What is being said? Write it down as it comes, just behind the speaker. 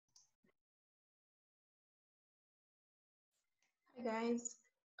Guys,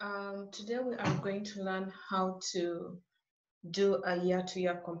 today we are going to learn how to do a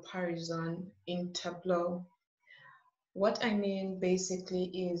year-to-year comparison in Tableau. What I mean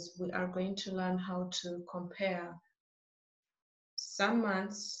basically is we are going to learn how to compare some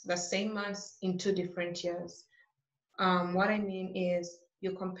months, the same months in two different years. What I mean is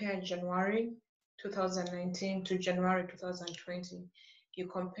you compare January 2019 to January 2020. You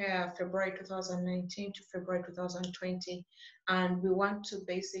compare February 2019 to February 2020. And we want to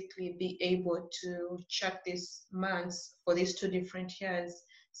basically be able to check these months for these two different years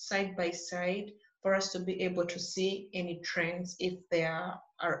side by side for us to be able to see any trends if there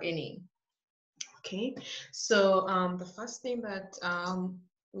are any. Okay, so the first thing that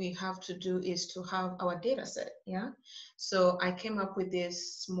we have to do is to have our data set. Yeah, so I came up with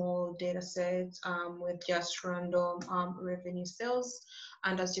this small data set with just random revenue sales,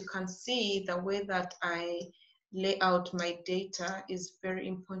 and as you can see, the way that I lay out my data is very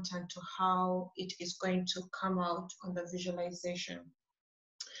important to how it is going to come out on the visualization.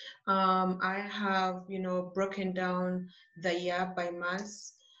 I have, broken down the year by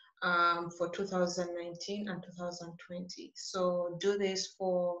months for 2019 and 2020. So do this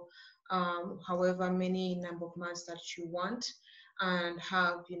for however many number of months that you want, and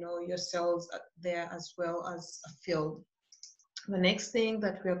have, your cells there as well as a field. The next thing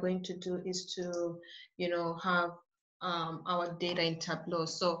that we are going to do is to, have our data in Tableau.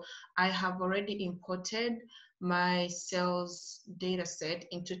 So I have already imported my sales data set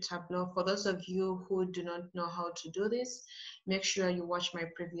into Tableau. For those of you who do not know how to do this, make sure you watch my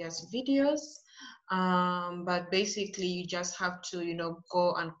previous videos. But basically you just have to,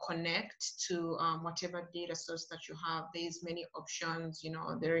 go and connect to whatever data source that you have. There's many options,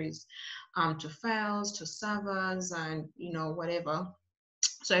 there is to files, to servers, and whatever.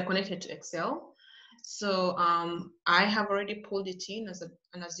 So I connected to Excel. So I have already pulled it in,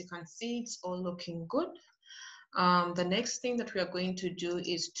 and as you can see, it's all looking good. The next thing that we are going to do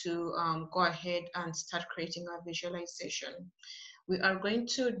is to go ahead and start creating our visualization. We are going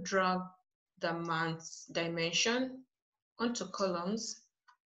to drag the month's dimension onto columns,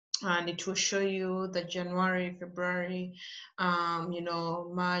 and it will show you the January, February,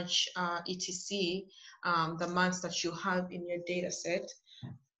 March, etc., the months that you have in your data set.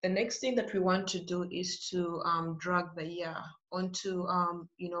 The next thing that we want to do is to drag the year onto,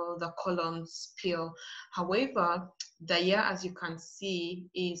 the columns peel. However, the year, as you can see,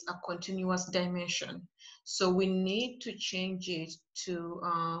 is a continuous dimension. So we need to change it to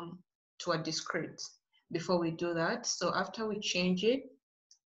a discrete before we do that. So after we change it,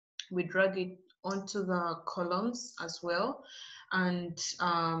 we drag it onto the columns as well. And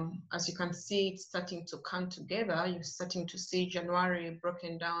as you can see, it's starting to come together. You're starting to see January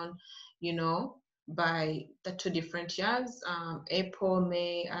broken down, by the two different years, April,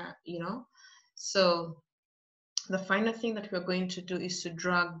 May, So the final thing that we're going to do is to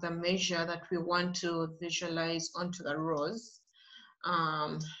drag the measure that we want to visualize onto the rows.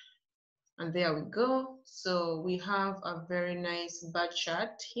 And there we go. So we have a very nice bar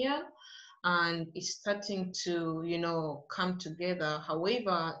chart here, and it's starting to, come together.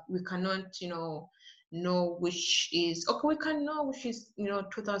 However, we cannot, know which is, okay, we can know which is,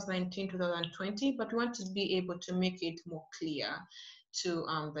 2019, 2020, but we want to be able to make it more clear to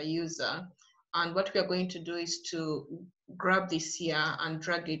the user. And what we are going to do is to grab this here and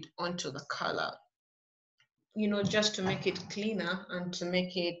drag it onto the color, just to make it cleaner and to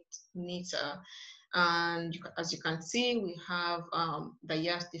make it neater. And as you can see, we have the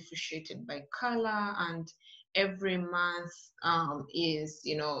years differentiated by color, and every month is,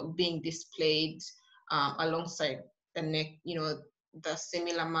 being displayed alongside the the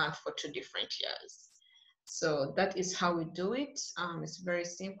similar month for two different years. So that is how we do it. It's very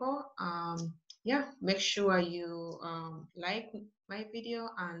simple. Yeah, make sure you like my video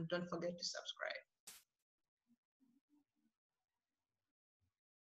and don't forget to subscribe.